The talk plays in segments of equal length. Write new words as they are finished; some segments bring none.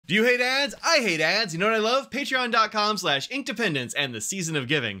Do you hate ads? I hate ads. You know what I love? Patreon.com/inkdependence and the season of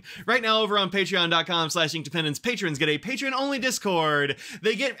giving. Right now over on Patreon.com/inkdependence, patrons get a patron-only Discord.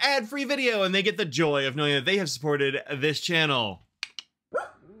 They get ad-free video and they get the joy of knowing that they have supported this channel.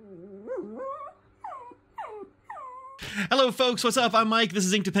 Hello folks, what's up? I'm Mike, this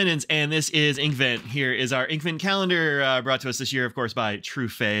is Inkdependence, and this is Inkvent. Here is our Inkvent calendar, brought to us this year, of course, by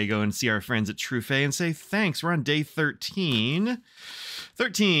Truphae. Go and see our friends at Truphae and say thanks. We're on day 13.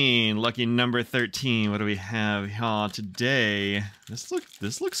 13, lucky number 13. What do we have here today?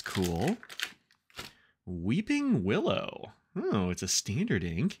 This looks cool. Weeping Willow. Oh, it's a standard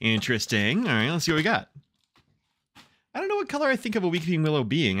ink. Interesting. All right, let's see what we got. I don't know what color I think of a Weeping Willow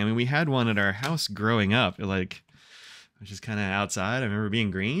being. I mean, we had one at our house growing up. Like, it was just kind of outside. I remember being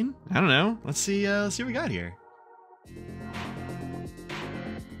green. I don't know. Let's see what we got here.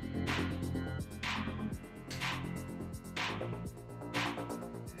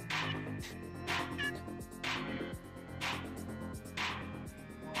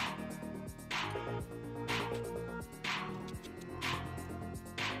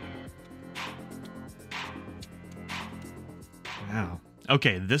 Wow.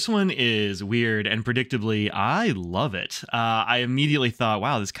 Okay, this one is weird, and predictably, I love it. I immediately thought,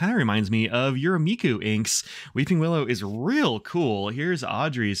 wow, this kind of reminds me of Yurimiku inks. Weeping Willow is real cool. Here's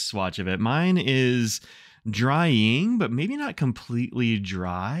Audrey's swatch of it. Mine is drying, but maybe not completely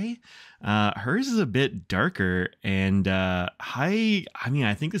dry. Hers is a bit darker, and I mean,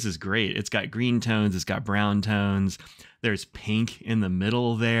 I think this is great. It's got green tones, it's got brown tones. There's pink in the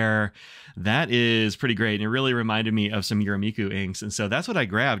middle there. That is pretty great. And it really reminded me of some Yurimiku inks. And so that's what I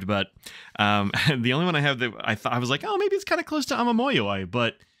grabbed. But the only one I have that I was like, oh, maybe it's kind of close to Amamoyoi,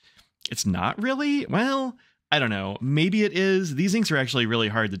 but it's not really. Well, I don't know. Maybe it is. These inks are actually really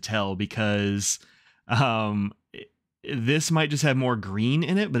hard to tell because this might just have more green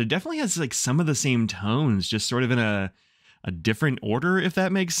in it, but it definitely has like some of the same tones, just sort of in a different order, if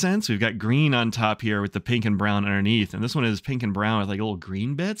that makes sense. We've got green on top here with the pink and brown underneath, and this one is pink and brown with like little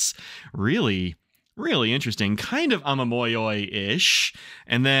green bits. Really, really interesting. Kind of Amamoyoi-ish.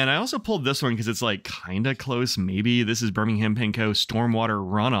 And then I also pulled this one because it's like kind of close. Maybe this is Birmingham Penco Stormwater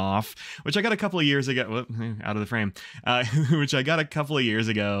Runoff, which I got a couple of years ago. Whoop, out of the frame. Which I got a couple of years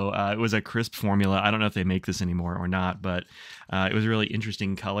ago. It was a crisp formula. I don't know if they make this anymore or not, but it was a really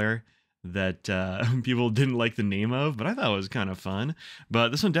interesting color that people didn't like the name of, but I thought it was kind of fun. But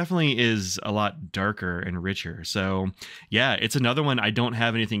this one definitely is a lot darker and richer. So yeah, it's another one I don't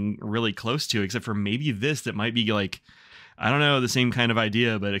have anything really close to, except for maybe this that might be like, I don't know, the same kind of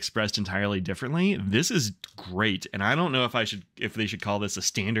idea, but expressed entirely differently. This is great. And I don't know if they should call this a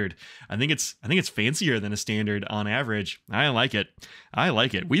standard. I think it's fancier than a standard on average. I like it. I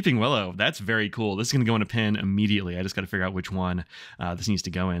like it. Weeping Willow. That's very cool. This is going to go in a pin immediately. I just got to figure out which one this needs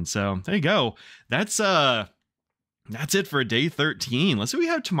to go in. So there you go. That's it for day 13. Let's see what we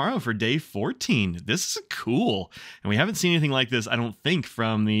have tomorrow for day 14. This is cool. And we haven't seen anything like this, I don't think,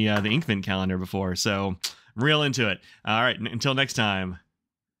 from the Inkvent calendar before. So I'm real into it. All right, until next time,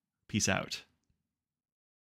 peace out.